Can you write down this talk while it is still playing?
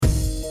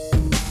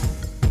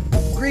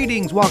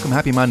Greetings, welcome,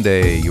 happy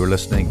Monday. You're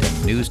listening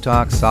to News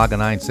Talk Saga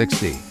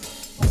 960.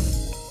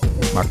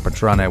 Mark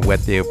Petrone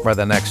with you for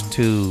the next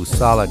 2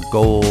 solid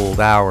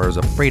gold hours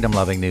of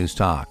freedom-loving news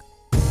talk.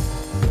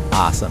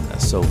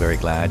 Awesomeness. So very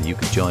glad you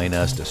could join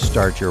us to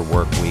start your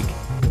work week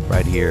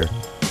right here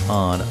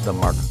on the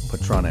Mark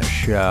Petrone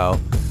Show.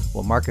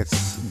 Well,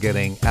 market's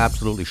getting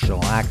absolutely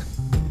shellacked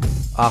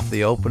off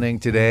the opening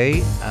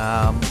today.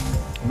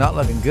 Not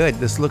looking good.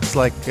 This looks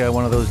like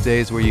one of those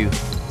days where you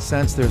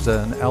sense there's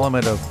an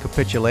element of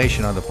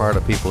capitulation on the part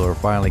of people who are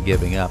finally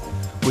giving up,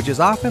 which is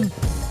often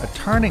a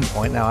turning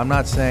point. Now, I'm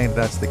not saying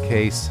that's the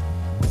case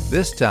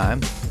this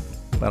time,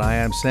 but I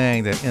am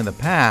saying that in the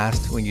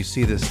past, when you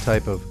see this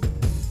type of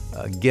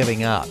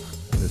giving up,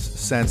 this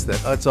sense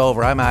that, oh, it's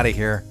over, I'm out of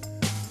here,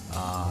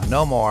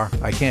 no more,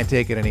 I can't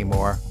take it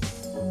anymore.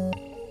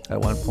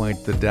 At one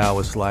point, the Dow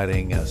was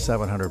sliding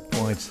 700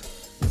 points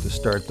to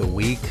start the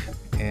week,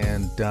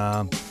 and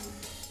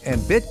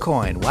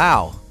Bitcoin,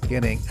 wow,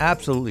 getting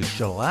absolutely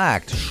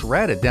shellacked,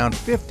 shredded, down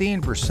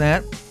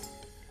 15%.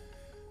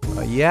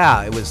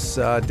 It was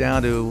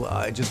down to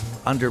just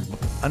under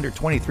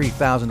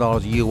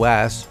 $23,000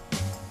 US.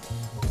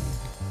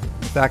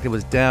 In fact, it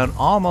was down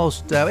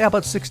almost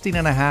about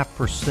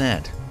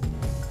 16.5%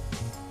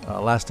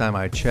 last time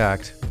I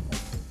checked.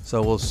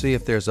 So we'll see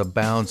if there's a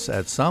bounce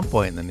at some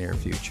point in the near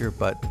future.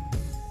 But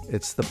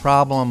it's the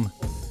problem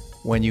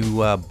when you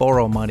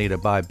borrow money to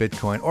buy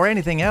Bitcoin or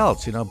anything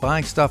else,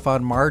 buying stuff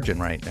on margin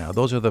right now.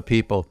 Those are the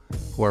people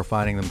who are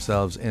finding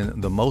themselves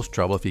in the most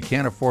trouble. If you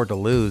can't afford to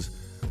lose,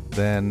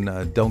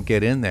 then don't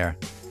get in there.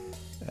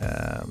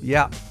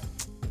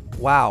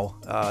 Wow.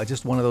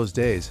 Just one of those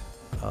days.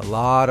 A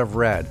lot of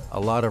red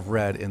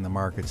in the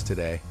markets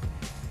today.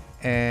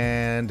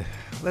 And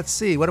let's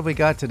see, what have we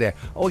got today?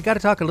 Oh, we got to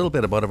talk a little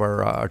bit about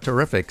our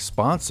terrific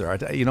sponsor.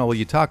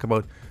 You talk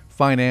about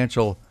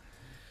financial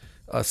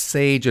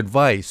sage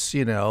advice,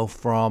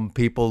 from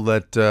people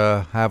that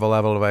have a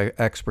level of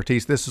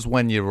expertise. This is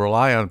when you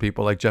rely on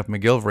people like Jeff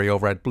McGilvery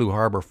over at Blue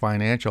Harbor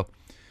Financial.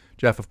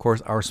 Jeff, of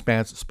course, our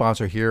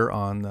sponsor here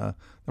on the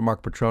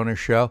Mark Petrone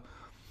Show.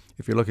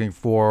 If you're looking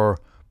for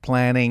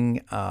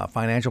planning,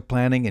 financial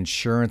planning,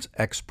 insurance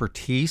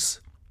expertise,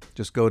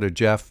 just go to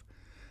Jeff.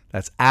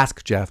 That's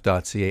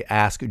askjeff.ca,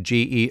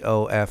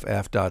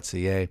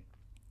 askgeoff.ca.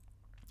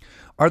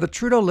 Are the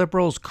Trudeau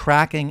Liberals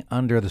cracking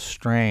under the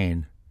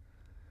strain?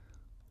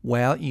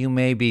 Well, you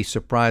may be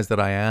surprised that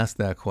I asked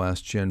that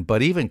question,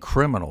 but even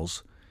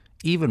criminals,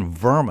 even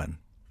vermin,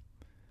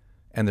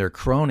 and their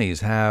cronies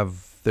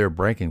have their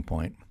breaking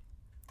point.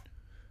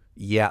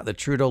 Yeah, the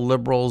Trudeau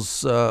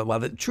Liberals,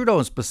 the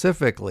Trudeau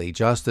specifically,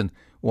 Justin,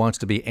 wants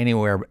to be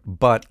anywhere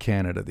but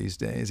Canada these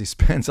days. He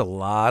spends a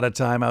lot of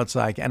time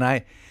outside, and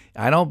I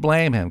don't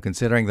blame him,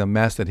 considering the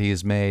mess that he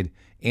has made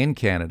in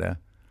Canada,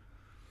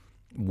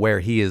 where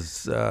he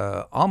is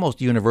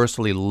almost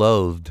universally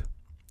loathed,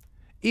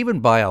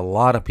 even by a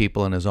lot of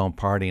people in his own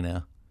party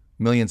now.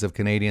 Millions of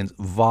Canadians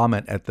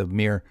vomit at the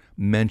mere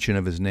mention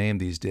of his name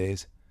these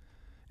days.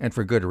 And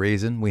for good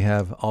reason. We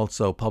have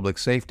also Public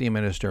Safety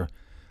Minister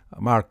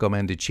Marco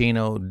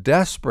Mendicino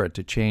desperate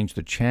to change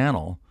the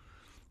channel.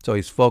 So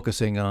he's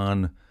focusing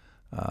on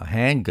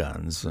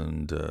handguns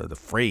and the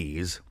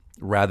freeze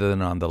rather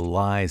than on the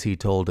lies he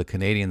told the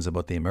Canadians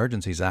about the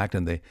Emergencies Act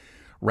and the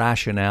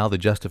rationale, the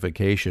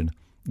justification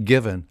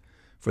given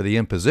for the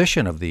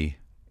imposition of the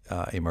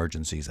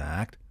Emergencies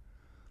Act.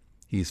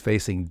 He's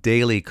facing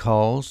daily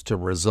calls to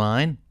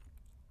resign,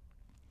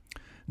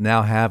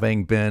 now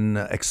having been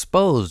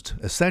exposed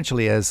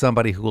essentially as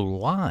somebody who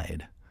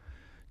lied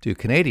to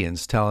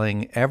Canadians,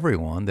 telling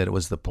everyone that it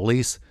was the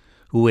police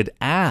who had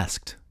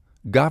asked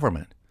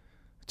government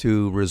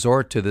to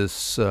resort to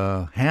this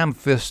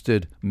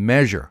ham-fisted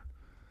measure,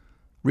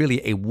 really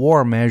a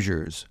war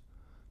measures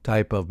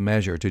type of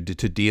measure to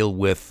deal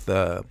with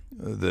the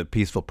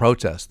peaceful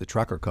protest, the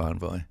trucker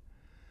convoy.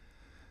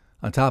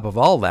 On top of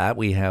all that,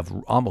 we have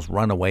almost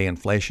runaway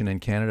inflation in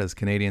Canada as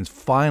Canadians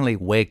finally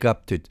wake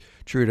up to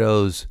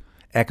Trudeau's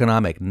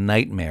economic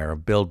nightmare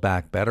of Build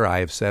Back Better. I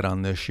have said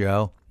on this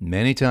show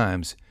many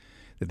times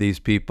that these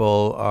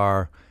people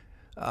are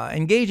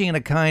engaging in a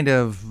kind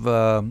of,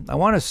 I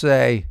want to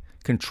say,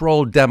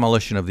 controlled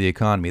demolition of the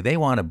economy. They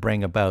want to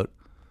bring about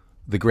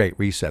the Great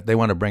Reset. They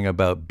want to bring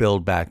about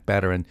Build Back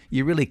Better. And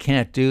you really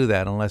can't do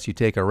that unless you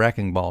take a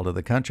wrecking ball to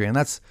the country. And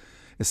that's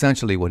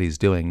essentially what he's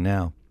doing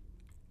now.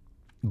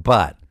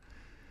 But,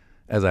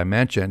 as I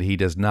mentioned, he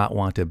does not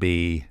want to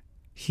be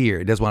here.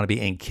 He doesn't want to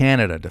be in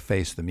Canada to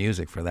face the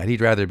music for that.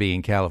 He'd rather be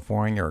in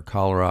California or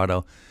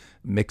Colorado,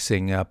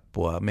 mixing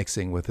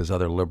with his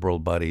other liberal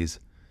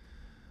buddies,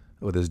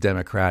 with his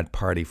Democrat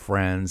Party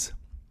friends,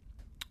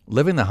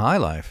 living the high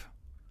life.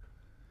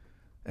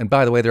 And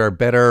by the way, there are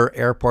better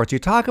airports. You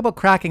talk about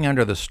cracking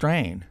under the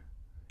strain.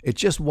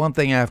 It's just one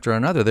thing after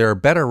another. There are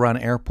better run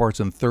airports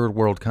in third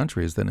world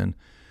countries than in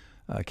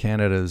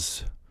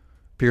Canada's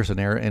Pearson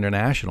Air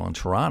International in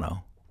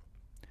Toronto.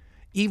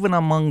 Even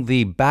among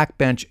the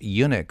backbench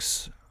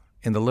eunuchs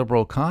in the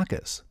Liberal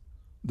caucus,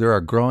 there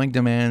are growing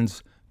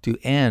demands to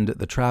end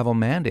the travel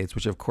mandates,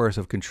 which of course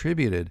have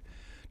contributed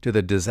to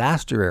the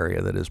disaster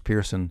area that is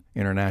Pearson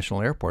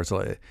International Airport.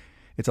 So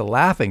it's a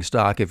laughing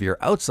stock if you're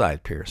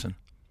outside Pearson.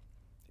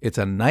 It's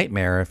a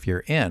nightmare if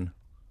you're in.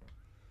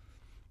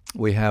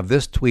 We have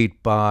this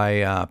tweet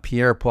by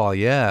Pierre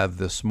Poilievre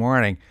this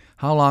morning.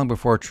 How long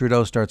before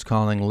Trudeau starts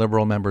calling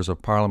Liberal members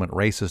of Parliament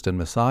racist and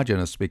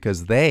misogynist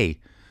because they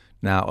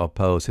now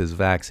oppose his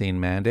vaccine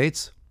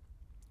mandates?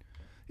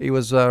 He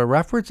was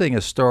referencing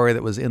a story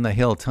that was in the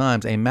Hill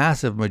Times. A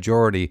massive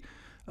majority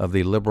of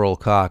the Liberal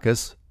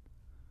caucus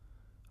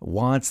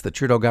wants the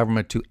Trudeau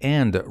government to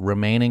end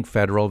remaining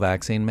federal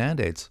vaccine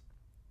mandates.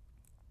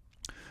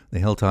 The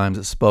Hill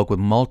Times spoke with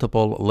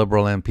multiple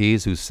Liberal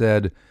MPs who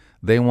said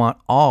they want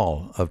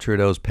all of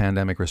Trudeau's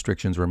pandemic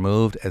restrictions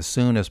removed as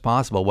soon as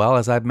possible. Well,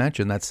 as I've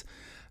mentioned, that's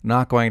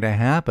not going to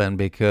happen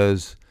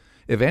because,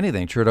 if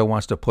anything, Trudeau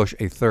wants to push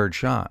a third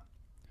shot.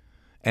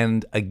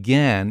 And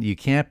again, you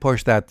can't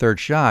push that third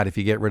shot if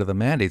you get rid of the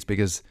mandates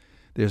because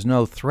there's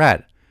no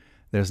threat.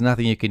 There's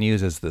nothing you can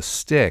use as the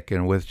stick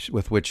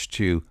with which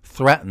to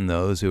threaten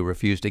those who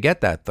refuse to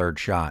get that third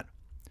shot.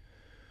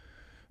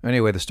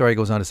 Anyway, the story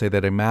goes on to say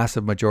that a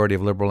massive majority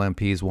of Liberal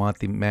MPs want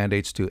the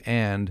mandates to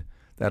end.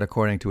 That,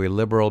 according to a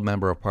Liberal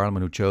member of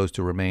Parliament who chose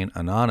to remain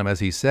anonymous,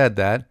 he said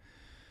that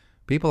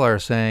people are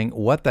saying,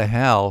 what the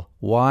hell?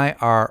 Why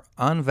are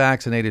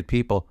unvaccinated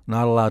people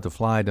not allowed to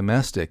fly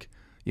domestic?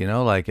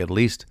 Like at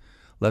least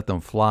let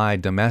them fly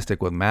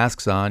domestic with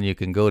masks on. You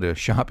can go to a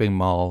shopping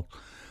mall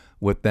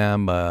with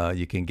them.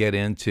 You can get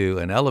into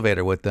an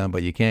elevator with them,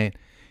 but you can't.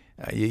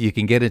 You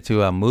can get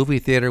into a movie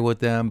theater with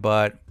them,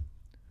 but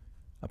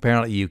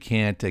apparently you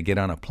can't get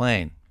on a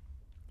plane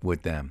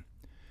with them.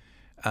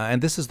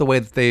 And this is the way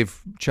that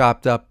they've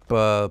chopped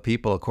up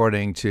people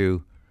according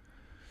to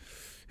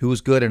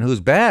who's good and who's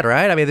bad,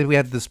 right? I mean, we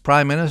had this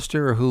prime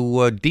minister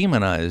who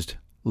demonized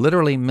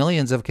literally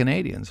millions of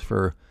Canadians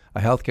for a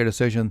healthcare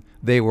decision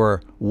they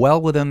were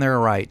well within their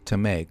right to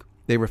make.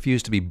 They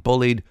refused to be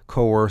bullied,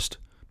 coerced,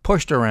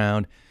 pushed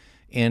around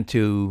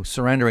into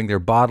surrendering their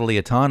bodily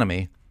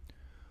autonomy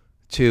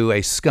to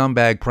a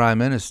scumbag prime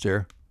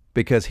minister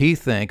because he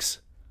thinks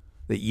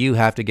that you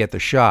have to get the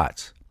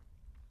shots.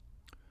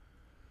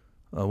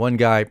 One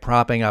guy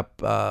propping up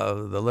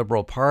the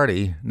Liberal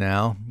Party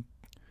now,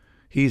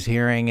 he's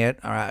hearing it,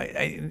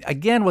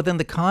 again, within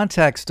the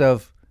context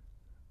of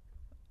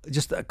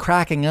just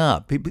cracking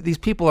up. These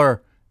people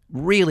are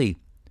really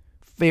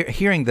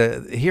hearing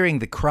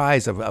the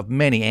cries of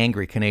many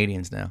angry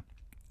Canadians now.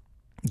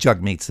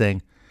 Jagmeet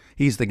Singh,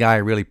 he's the guy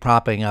really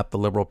propping up the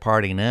Liberal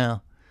Party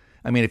now.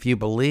 I mean, if you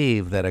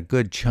believe that a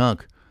good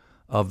chunk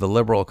of the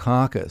Liberal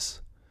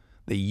caucus,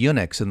 the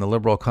eunuchs in the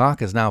Liberal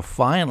caucus now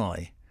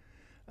finally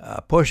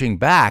pushing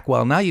back,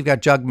 well, now you've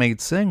got Jagmeet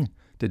Singh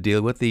to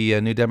deal with, the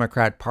New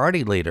Democrat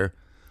Party leader,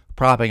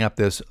 propping up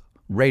this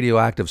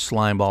radioactive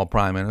slimeball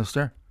prime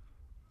minister.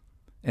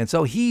 And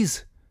so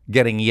he's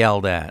getting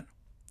yelled at.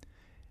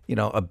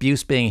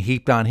 Abuse being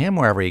heaped on him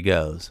wherever he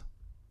goes.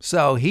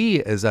 So he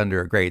is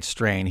under a great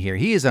strain here.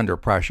 He is under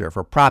pressure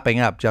for propping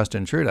up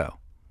Justin Trudeau.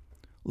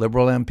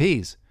 Liberal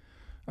MPs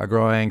are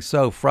growing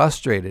so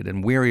frustrated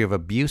and weary of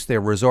abuse, they're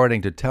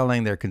resorting to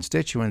telling their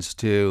constituents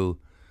to,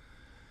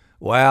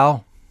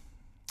 well,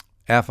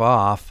 F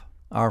off.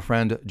 Our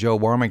friend Joe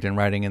Warmington,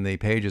 writing in the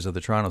pages of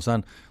the Toronto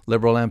Sun,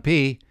 Liberal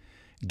MP,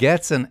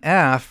 gets an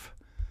F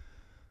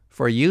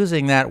for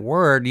using that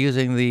word,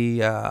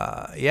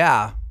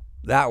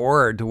 that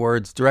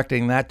word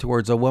directing that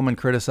towards a woman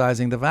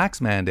criticizing the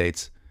vax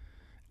mandates.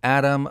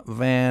 Adam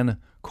Van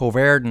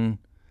Koverden,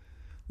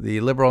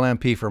 the Liberal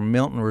MP for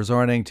Milton,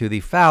 resorting to the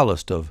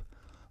foulest of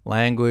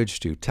language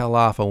to tell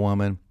off a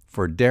woman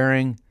for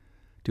daring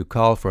to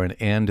call for an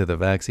end to the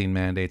vaccine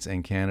mandates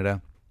in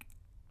Canada.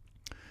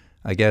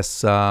 I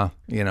guess, Joe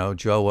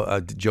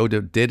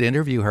did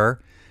interview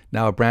her,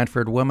 now a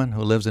Brantford woman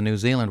who lives in New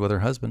Zealand with her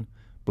husband,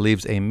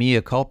 believes a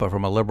mea culpa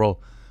from a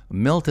Liberal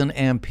Milton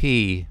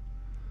MP,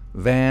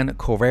 Van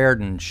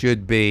Koverden,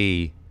 would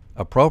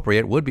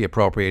be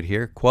appropriate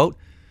here. Quote,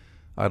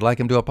 I'd like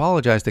him to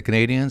apologize to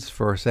Canadians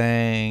for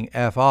saying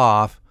F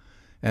off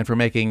and for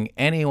making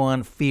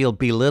anyone feel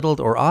belittled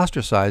or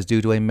ostracized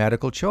due to a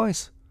medical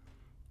choice.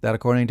 That,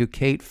 according to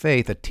Kate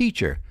Faith, a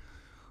teacher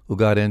who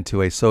got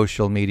into a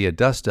social media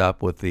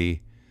dust-up with the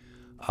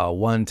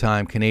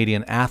one-time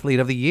Canadian Athlete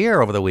of the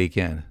Year over the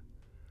weekend.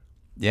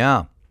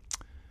 Yeah.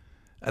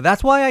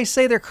 That's why I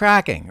say they're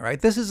cracking, right?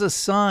 This is a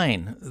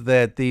sign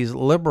that these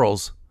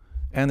Liberals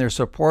and their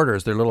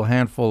supporters, their little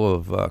handful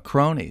of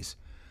cronies,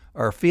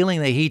 are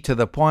feeling the heat to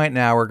the point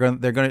now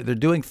they're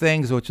doing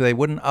things which they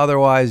wouldn't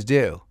otherwise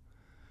do.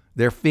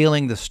 They're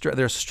feeling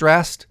they're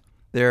stressed,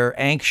 they're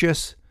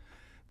anxious,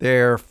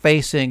 they're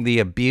facing the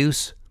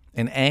abuse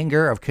and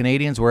anger of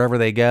Canadians wherever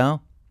they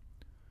go.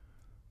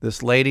 This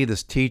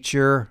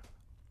teacher,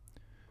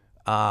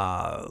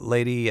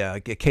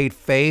 Kate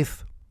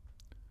Faith,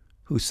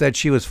 who said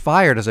she was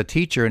fired as a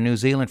teacher in New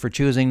Zealand for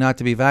choosing not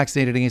to be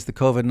vaccinated against the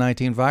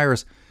COVID-19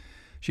 virus.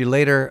 She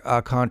later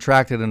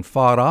contracted and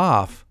fought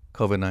off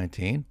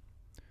COVID-19,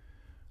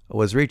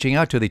 was reaching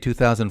out to the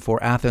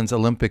 2004 Athens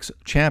Olympics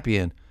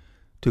champion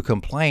to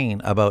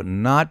complain about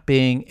not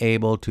being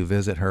able to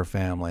visit her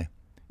family.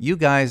 You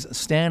guys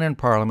stand in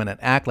Parliament and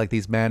act like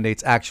these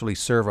mandates actually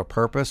serve a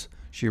purpose,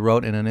 she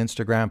wrote in an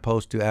Instagram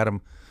post to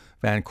Adam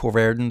Van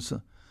Corverden's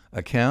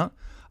account.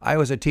 I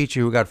was a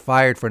teacher who got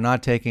fired for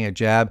not taking a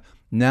jab.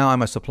 Now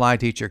I'm a supply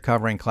teacher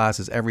covering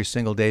classes every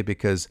single day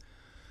because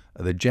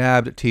the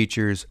jabbed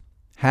teachers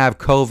have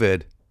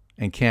COVID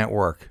and can't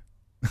work.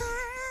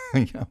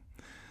 Yeah.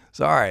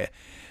 Sorry.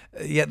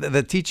 Yeah,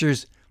 the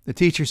teachers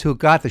who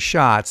got the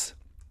shots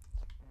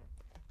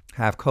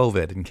have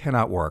COVID and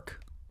cannot work.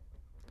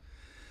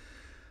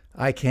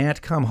 I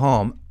can't come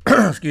home.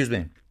 Excuse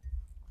me.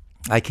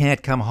 I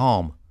can't come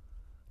home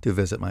to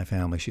visit my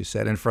family, she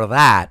said. And for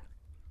that,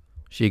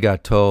 she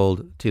got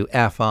told to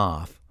F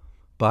off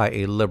by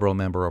a Liberal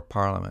member of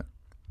Parliament.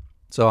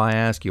 So I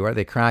ask you, are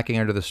they cracking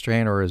under the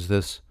strain, or is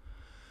this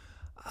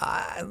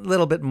a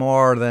little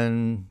more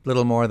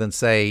than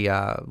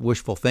say,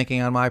 wishful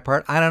thinking on my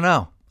part? I don't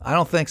know. I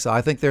don't think so.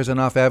 I think there's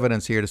enough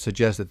evidence here to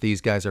suggest that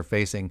these guys are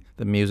facing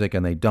the music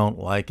and they don't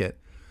like it.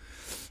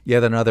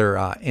 Yet another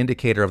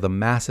indicator of the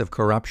massive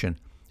corruption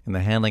in the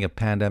handling of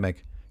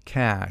pandemic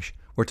cash.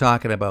 We're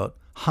talking about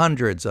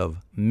hundreds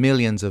of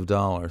millions of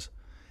dollars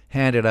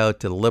handed out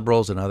to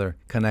Liberals and other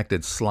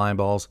connected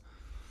slimeballs.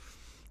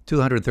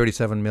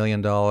 $237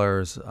 million,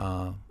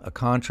 a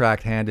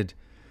contract handed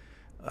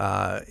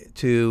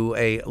to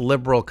a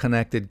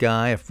Liberal-connected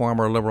guy, a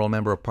former Liberal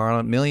member of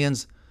Parliament.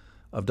 Millions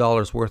of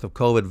dollars worth of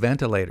COVID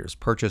ventilators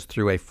purchased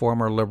through a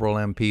former Liberal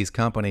MP's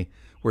company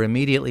were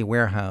immediately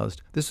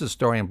warehoused. This is a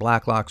story in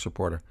Blacklock's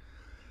Reporter.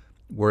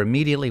 Were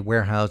immediately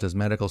warehoused as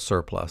medical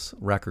surplus.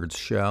 Records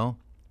show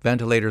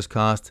ventilators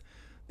cost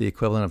the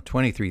equivalent of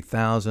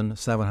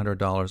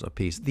 $23,700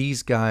 apiece.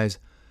 These guys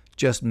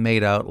just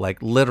made out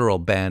like literal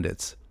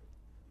bandits.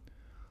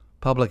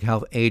 Public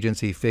Health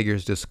Agency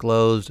figures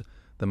disclosed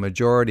the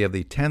majority of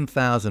the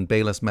 10,000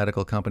 Baylis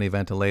Medical Company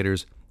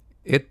ventilators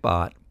it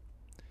bought.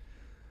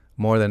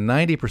 More than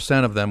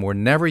 90% of them were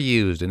never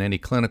used in any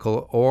clinic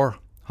or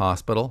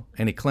hospital.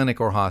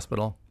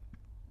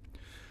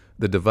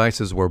 The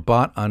devices were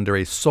bought under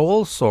a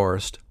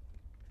sole-sourced,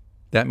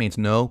 that means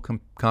no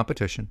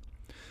competition,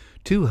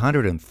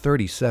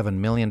 $237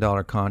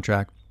 million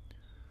contract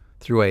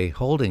through a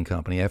holding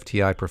company,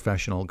 FTI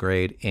Professional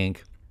Grade Inc.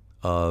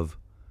 of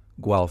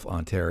Guelph,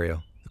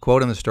 Ontario. The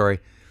quote in the story,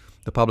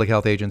 the Public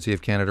Health Agency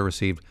of Canada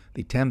received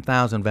the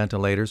 10,000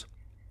 ventilators,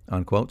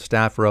 unquote.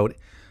 Staff wrote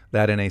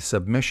that in a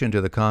submission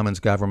to the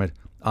Commons Government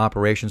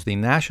Operations, the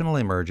National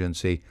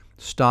Emergency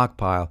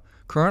Stockpile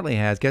currently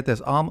has, get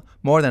this,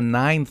 more than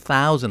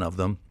 9,000 of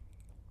them.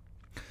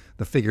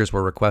 The figures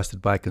were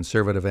requested by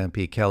Conservative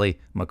MP Kelly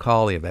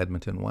McCauley of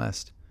Edmonton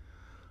West.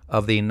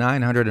 Of the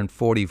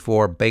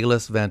 944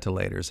 Baylis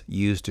ventilators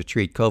used to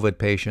treat COVID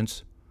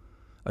patients,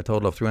 a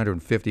total of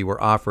 350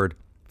 were offered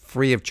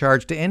free of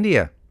charge to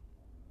India.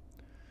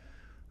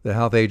 The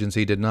health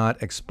agency did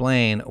not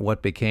explain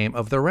what became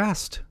of the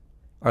rest.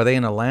 Are they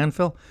in a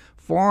landfill?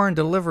 Foreign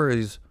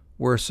deliveries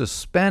were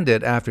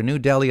suspended after New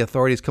Delhi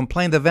authorities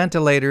complained the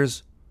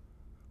ventilators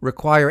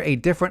require a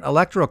different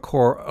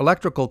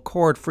electrical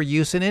cord for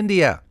use in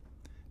India.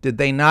 Did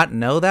they not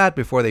know that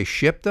before they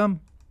shipped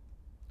them?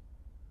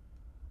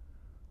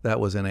 That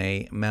was in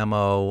a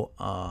memo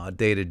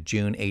dated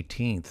June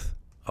 18th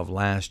of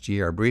last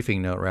year, a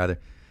briefing note rather.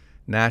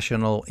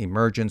 National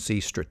Emergency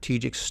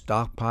Strategic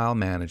Stockpile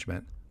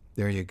Management.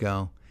 There you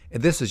go.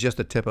 And this is just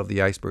the tip of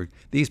the iceberg.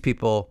 These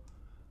people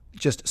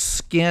just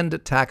skinned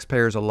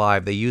taxpayers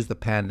alive. They used the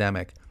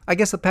pandemic. I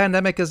guess the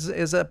pandemic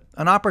is an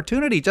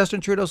opportunity. Justin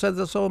Trudeau said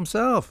so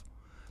himself.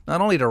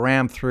 Not only to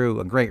ram through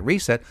a great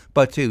reset,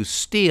 but to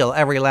steal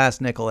every last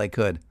nickel they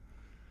could.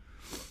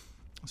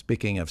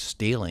 Speaking of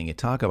stealing, you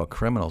talk about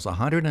criminals.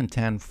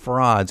 110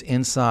 frauds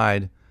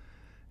inside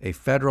a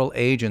federal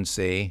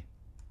agency.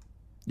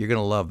 You're going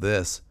to love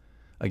this.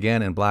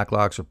 Again, in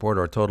Blacklock's report,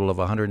 a total of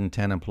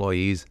 110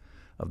 employees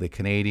of the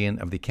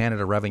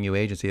Canada Revenue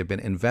Agency have been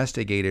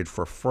investigated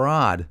for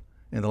fraud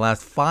in the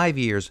last 5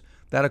 years.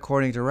 That,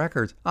 according to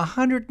records,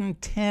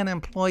 110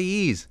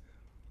 employees.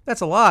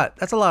 That's a lot.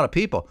 That's a lot of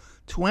people.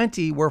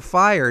 20 were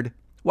fired.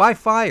 Why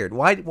fired?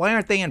 Why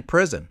aren't they in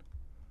prison?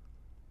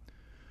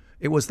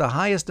 It was the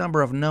highest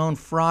number of known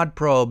fraud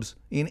probes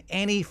in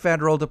any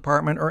federal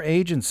department or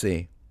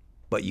agency.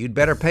 But you'd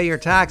better pay your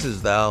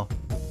taxes, though.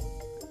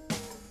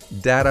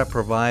 Data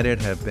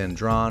provided have been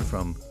drawn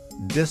from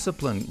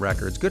discipline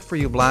records, good for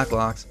you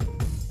Blacklocks,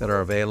 that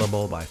are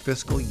available by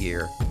fiscal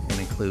year and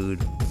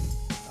include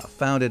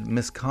founded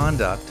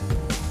misconduct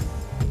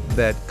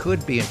that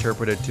could be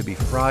interpreted to be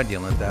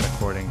fraudulent, that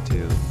according to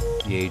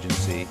the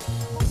agency,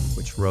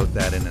 which wrote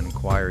that in an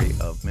inquiry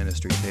of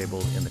ministry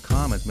tabled in the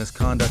Commons.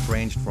 Misconduct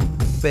ranged from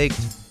faked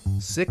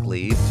sick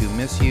leave to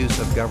misuse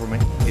of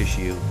government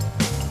issue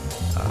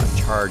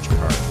charge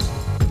cards.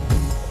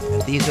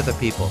 And these are the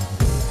people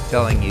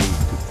telling you to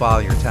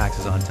file your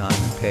taxes on time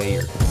and pay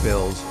your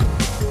bills.